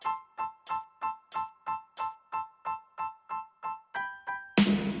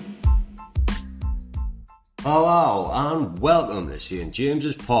Hello and welcome to St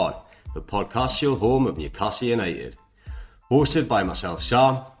James's Pod, the podcast show home of Newcastle United. Hosted by myself,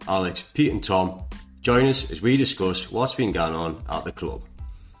 Sam, Alex, Pete and Tom. Join us as we discuss what's been going on at the club.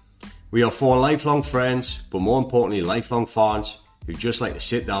 We are four lifelong friends, but more importantly lifelong fans who just like to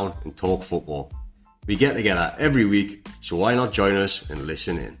sit down and talk football. We get together every week, so why not join us and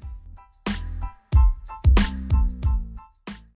listen in?